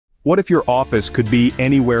What if your office could be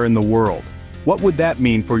anywhere in the world? What would that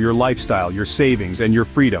mean for your lifestyle, your savings, and your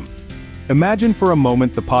freedom? Imagine for a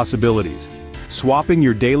moment the possibilities. Swapping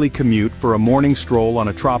your daily commute for a morning stroll on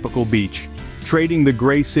a tropical beach, trading the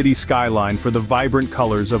gray city skyline for the vibrant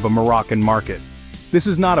colors of a Moroccan market. This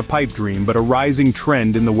is not a pipe dream but a rising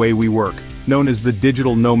trend in the way we work, known as the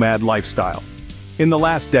digital nomad lifestyle. In the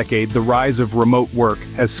last decade, the rise of remote work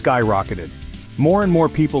has skyrocketed. More and more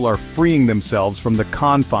people are freeing themselves from the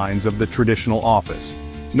confines of the traditional office.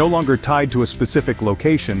 No longer tied to a specific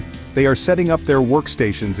location, they are setting up their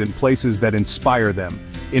workstations in places that inspire them,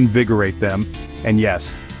 invigorate them, and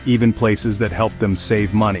yes, even places that help them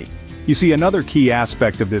save money. You see, another key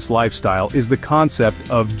aspect of this lifestyle is the concept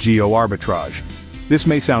of geo-arbitrage. This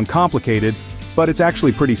may sound complicated, but it's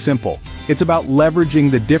actually pretty simple. It's about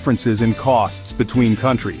leveraging the differences in costs between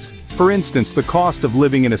countries. For instance, the cost of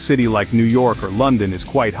living in a city like New York or London is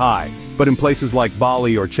quite high, but in places like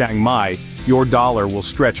Bali or Chiang Mai, your dollar will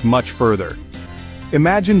stretch much further.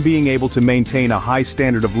 Imagine being able to maintain a high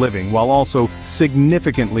standard of living while also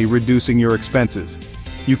significantly reducing your expenses.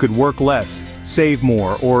 You could work less, save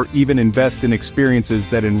more, or even invest in experiences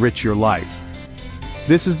that enrich your life.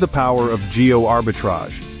 This is the power of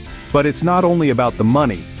geo-arbitrage. But it's not only about the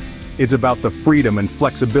money. It's about the freedom and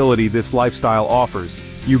flexibility this lifestyle offers.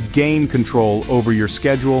 You gain control over your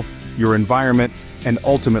schedule, your environment, and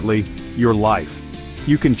ultimately, your life.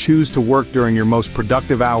 You can choose to work during your most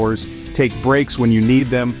productive hours, take breaks when you need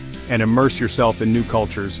them, and immerse yourself in new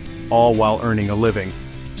cultures, all while earning a living.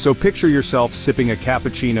 So picture yourself sipping a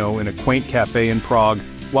cappuccino in a quaint cafe in Prague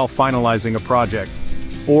while finalizing a project.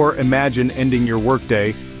 Or imagine ending your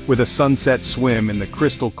workday with a sunset swim in the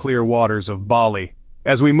crystal clear waters of Bali.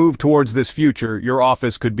 As we move towards this future, your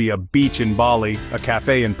office could be a beach in Bali, a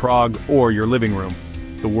cafe in Prague, or your living room.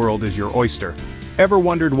 The world is your oyster. Ever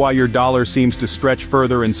wondered why your dollar seems to stretch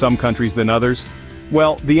further in some countries than others?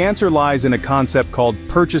 Well, the answer lies in a concept called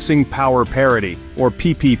purchasing power parity, or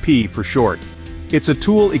PPP for short. It's a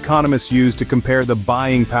tool economists use to compare the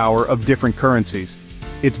buying power of different currencies.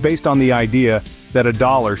 It's based on the idea that a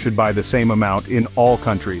dollar should buy the same amount in all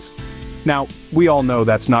countries. Now, we all know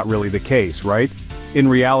that's not really the case, right? In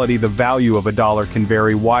reality, the value of a dollar can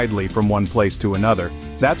vary widely from one place to another.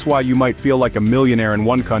 That's why you might feel like a millionaire in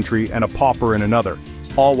one country and a pauper in another,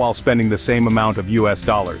 all while spending the same amount of US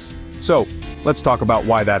dollars. So, let's talk about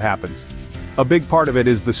why that happens. A big part of it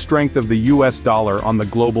is the strength of the US dollar on the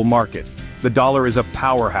global market. The dollar is a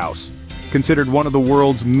powerhouse, considered one of the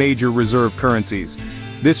world's major reserve currencies.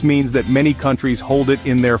 This means that many countries hold it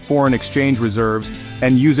in their foreign exchange reserves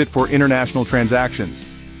and use it for international transactions.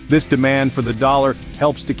 This demand for the dollar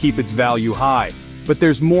helps to keep its value high. But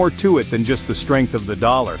there's more to it than just the strength of the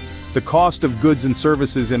dollar. The cost of goods and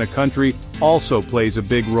services in a country also plays a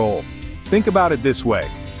big role. Think about it this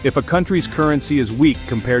way. If a country's currency is weak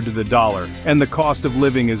compared to the dollar, and the cost of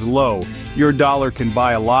living is low, your dollar can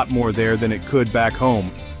buy a lot more there than it could back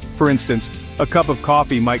home. For instance, a cup of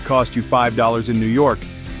coffee might cost you $5 in New York,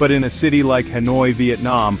 but in a city like Hanoi,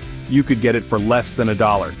 Vietnam, you could get it for less than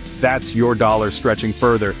 $1. That's your dollar stretching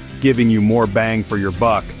further, giving you more bang for your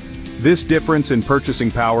buck. This difference in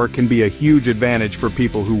purchasing power can be a huge advantage for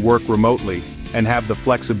people who work remotely and have the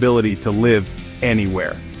flexibility to live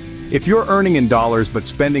anywhere. If you're earning in dollars but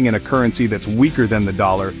spending in a currency that's weaker than the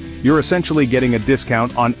dollar, you're essentially getting a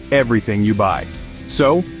discount on everything you buy.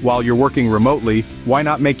 So, while you're working remotely, why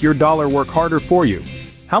not make your dollar work harder for you?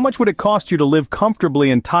 How much would it cost you to live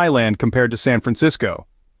comfortably in Thailand compared to San Francisco?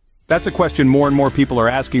 That's a question more and more people are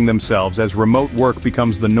asking themselves as remote work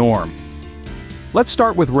becomes the norm. Let's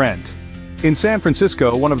start with rent. In San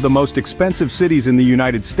Francisco, one of the most expensive cities in the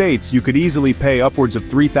United States, you could easily pay upwards of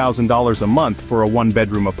 $3,000 a month for a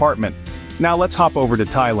one-bedroom apartment. Now let's hop over to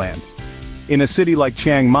Thailand. In a city like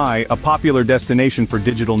Chiang Mai, a popular destination for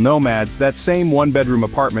digital nomads, that same one-bedroom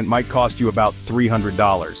apartment might cost you about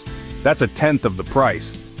 $300. That's a tenth of the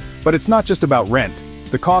price. But it's not just about rent.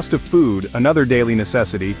 The cost of food, another daily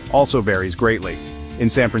necessity, also varies greatly. In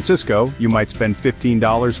San Francisco, you might spend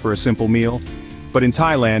 $15 for a simple meal. But in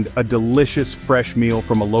Thailand, a delicious fresh meal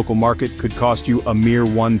from a local market could cost you a mere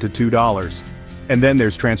 $1 to $2. And then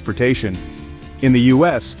there's transportation. In the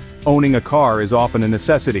US, owning a car is often a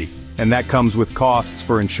necessity, and that comes with costs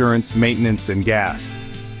for insurance, maintenance, and gas.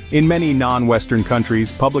 In many non-Western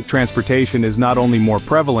countries, public transportation is not only more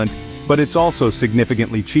prevalent, but it's also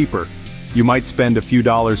significantly cheaper. You might spend a few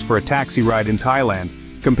dollars for a taxi ride in Thailand,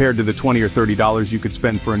 compared to the $20 or $30 you could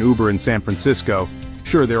spend for an Uber in San Francisco.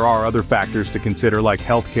 Sure, there are other factors to consider like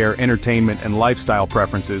healthcare, entertainment, and lifestyle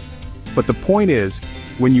preferences. But the point is,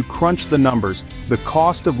 when you crunch the numbers, the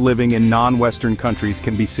cost of living in non-Western countries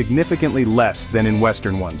can be significantly less than in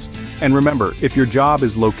Western ones. And remember, if your job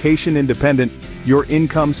is location independent, your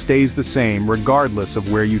income stays the same regardless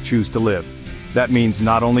of where you choose to live. That means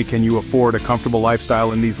not only can you afford a comfortable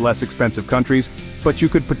lifestyle in these less expensive countries, but you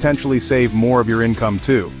could potentially save more of your income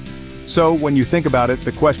too. So when you think about it,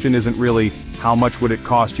 the question isn't really, how much would it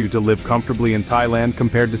cost you to live comfortably in Thailand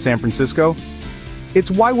compared to San Francisco? It's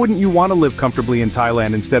why wouldn't you want to live comfortably in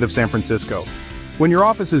Thailand instead of San Francisco? When your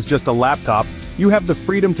office is just a laptop, you have the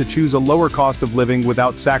freedom to choose a lower cost of living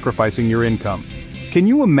without sacrificing your income. Can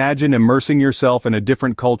you imagine immersing yourself in a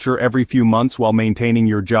different culture every few months while maintaining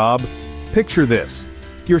your job? Picture this.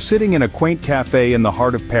 You're sitting in a quaint cafe in the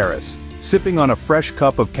heart of Paris, sipping on a fresh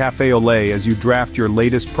cup of café au lait as you draft your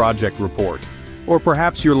latest project report. Or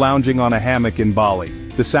perhaps you're lounging on a hammock in Bali,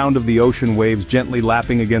 the sound of the ocean waves gently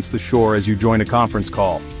lapping against the shore as you join a conference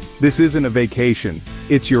call. This isn't a vacation,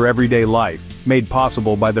 it's your everyday life, made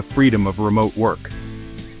possible by the freedom of remote work.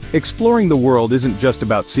 Exploring the world isn't just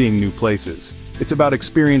about seeing new places. It's about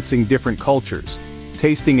experiencing different cultures,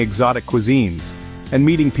 tasting exotic cuisines, and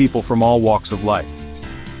meeting people from all walks of life.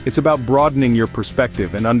 It's about broadening your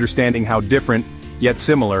perspective and understanding how different, yet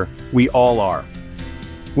similar, we all are.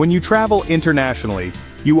 When you travel internationally,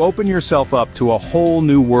 you open yourself up to a whole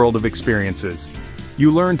new world of experiences.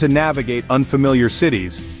 You learn to navigate unfamiliar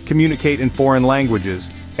cities, communicate in foreign languages,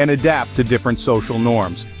 and adapt to different social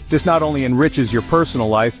norms. This not only enriches your personal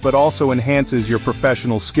life but also enhances your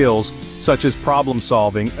professional skills, such as problem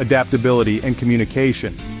solving, adaptability, and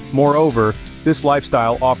communication. Moreover, this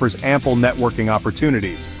lifestyle offers ample networking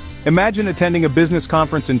opportunities. Imagine attending a business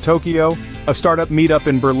conference in Tokyo, a startup meetup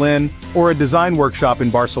in Berlin, or a design workshop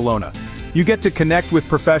in Barcelona. You get to connect with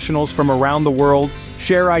professionals from around the world,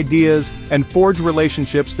 share ideas, and forge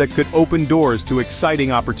relationships that could open doors to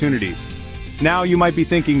exciting opportunities. Now you might be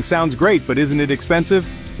thinking, sounds great, but isn't it expensive?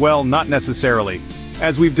 Well, not necessarily.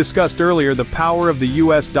 As we've discussed earlier, the power of the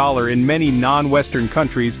US dollar in many non-Western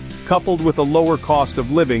countries, coupled with a lower cost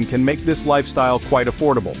of living, can make this lifestyle quite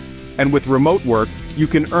affordable. And with remote work, you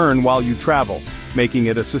can earn while you travel, making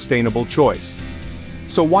it a sustainable choice.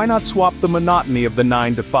 So why not swap the monotony of the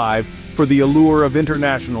 9-to-5 for the allure of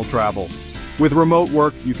international travel? With remote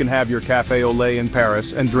work, you can have your café au lait in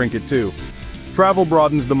Paris and drink it too. Travel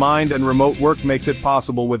broadens the mind and remote work makes it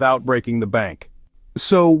possible without breaking the bank.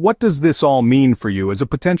 So what does this all mean for you as a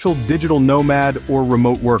potential digital nomad or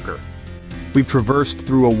remote worker? We've traversed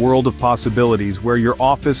through a world of possibilities where your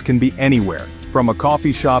office can be anywhere, from a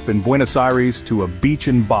coffee shop in Buenos Aires to a beach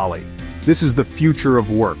in Bali. This is the future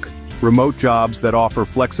of work. Remote jobs that offer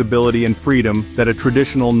flexibility and freedom that a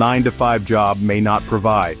traditional 9-to-5 job may not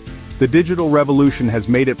provide. The digital revolution has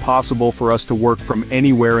made it possible for us to work from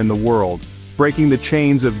anywhere in the world, breaking the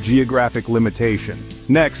chains of geographic limitation.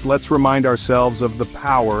 Next, let's remind ourselves of the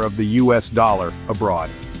power of the US dollar abroad.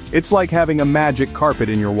 It's like having a magic carpet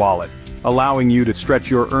in your wallet, allowing you to stretch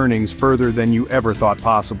your earnings further than you ever thought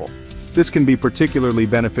possible. This can be particularly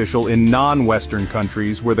beneficial in non-Western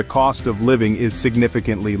countries where the cost of living is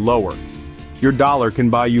significantly lower. Your dollar can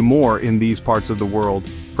buy you more in these parts of the world,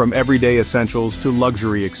 from everyday essentials to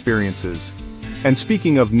luxury experiences. And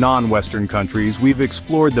speaking of non-Western countries, we've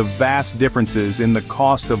explored the vast differences in the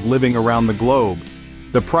cost of living around the globe.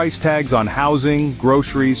 The price tags on housing,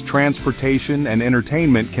 groceries, transportation, and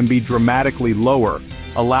entertainment can be dramatically lower,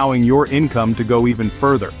 allowing your income to go even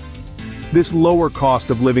further. This lower cost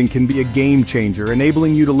of living can be a game changer,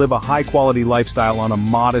 enabling you to live a high-quality lifestyle on a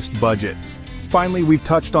modest budget. Finally, we've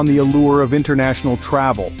touched on the allure of international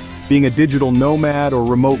travel. Being a digital nomad or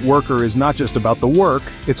remote worker is not just about the work,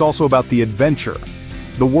 it's also about the adventure.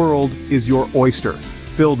 The world is your oyster,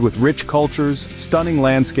 filled with rich cultures, stunning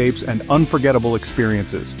landscapes, and unforgettable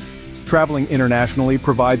experiences. Traveling internationally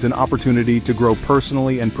provides an opportunity to grow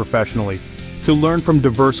personally and professionally, to learn from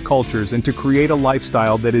diverse cultures and to create a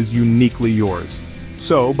lifestyle that is uniquely yours.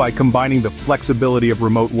 So, by combining the flexibility of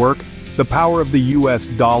remote work, the power of the US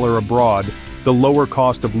dollar abroad, the lower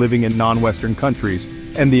cost of living in non-Western countries,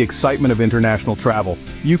 and the excitement of international travel,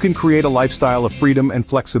 you can create a lifestyle of freedom and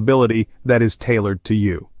flexibility that is tailored to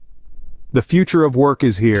you. The future of work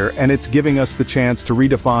is here, and it's giving us the chance to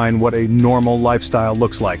redefine what a normal lifestyle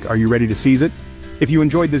looks like. Are you ready to seize it? If you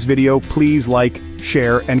enjoyed this video, please like,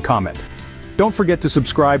 share, and comment. Don't forget to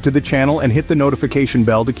subscribe to the channel and hit the notification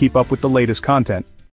bell to keep up with the latest content.